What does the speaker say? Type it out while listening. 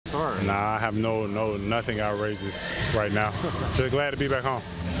tour? Nah, I have nothing outrageous right now. Just glad to be back home.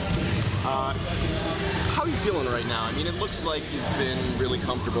 How are you feeling right now? I mean, it looks like you've been really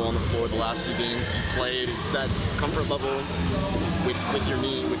comfortable on the floor the last few games you played. Is that comfort level with your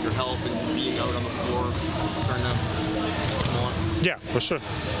knee, with your health, and being out on the floor starting to come on? Yeah, for sure.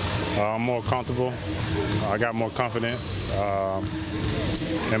 I'm more comfortable. I got more confidence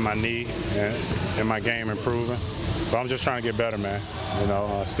in my knee and my game improving. But I'm just trying to get better, man. You know,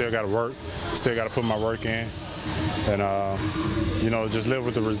 I still got to work. Still got to put my work in. And, you know, just live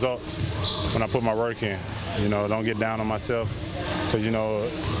with the results when I put my work in. You know, don't get down on myself. Because, you know,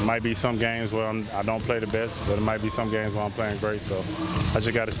 it might be some games where I don't play the best, but it might be some games where I'm playing great. So I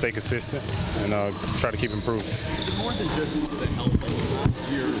just got to stay consistent and try to keep improving. Is it more than just the health?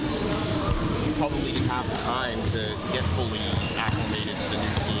 You probably didn't have the time to get fully acclimated to the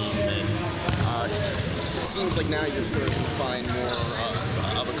new team. And it seems like now you're starting to find more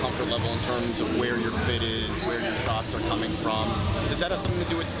of a comfort level in terms of where your fit is, where your shots are coming from. Does that have something to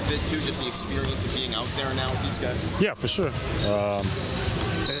do with it too, just the experience of being out there now with these guys? Yeah, for sure.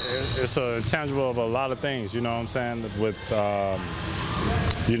 It's a intangible of a lot of things, you know what I'm saying? With,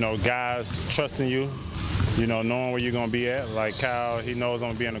 you know, guys trusting you, you know, knowing where you're going to be at. Like Kyle, he knows I'm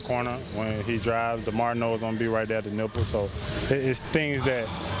going to be in the corner when he drives. DeMarre knows I'm going to be right there at the nipple. So it's things that,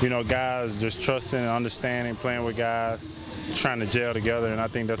 you know, guys just trusting and understanding, playing with guys, trying to gel together, and I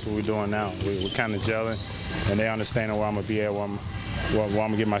think that's what we're doing now. We're kind of gelling, and they understanding where I'm going to be at, where I'm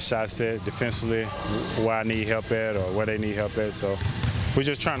going to get my shot set defensively, where I need help at or where they need help at. So we're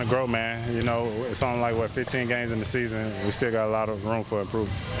just trying to grow, man. You know, it's only like, 15 games in the season. We still got a lot of room for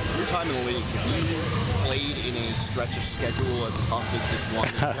improvement. Your time in the league, have you played in a stretch of schedule as tough as this one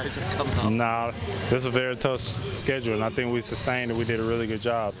that you guys have come out? Nah, this is a very tough schedule, and I think we sustained it. We did a really good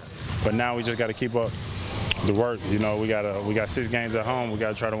job. But now we just got to keep up the work. You know, we got 6 games at home. We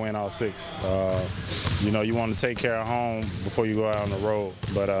got to try to win all 6. You know, you want to take care of home before you go out on the road.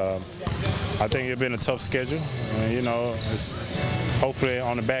 But I think it's been a tough schedule. And, you know, hopefully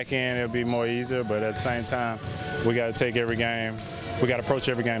on the back end it'll be more easier. But at the same time, we got to take every game. We got to approach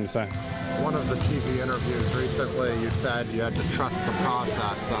every game the same. One of the TV interviews recently, you said you had to trust the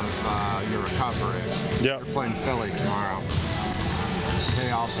process of your recovery. Yep. You're playing Philly tomorrow.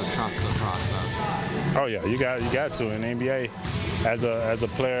 They also trust the process. Oh yeah, you got to in the NBA. As a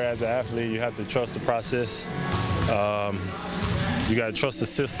player, as an athlete, you have to trust the process. You got to trust the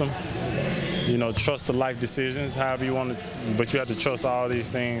system. You know, trust the life decisions, however you want to. But you have to trust all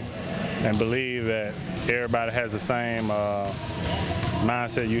these things and believe that everybody has the same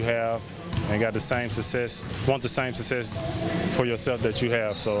mindset you have and got the same success, want the same success for yourself that you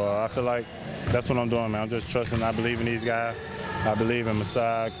have. So I feel like that's what I'm doing, man. I'm just trusting. I believe in these guys. I believe in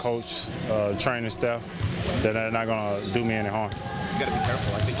Masai, coach, training staff, that they're not going to do me any harm. You got to be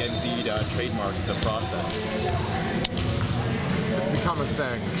careful. I think Embiid trademarked the process. It's become a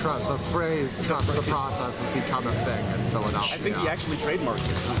thing. The phrase "trust the process" has become a thing in Philadelphia. I think he actually trademarked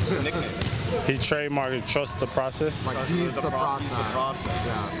it. The nickname. He trademarked "trust the process." Like he's the process. He's the process.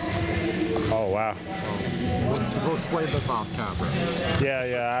 Yes. Oh wow. We'll explain this off camera.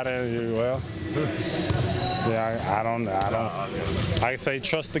 Yeah. I didn't. Well. Yeah, I don't. I say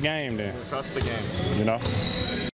trust the game then. Trust the game. You know.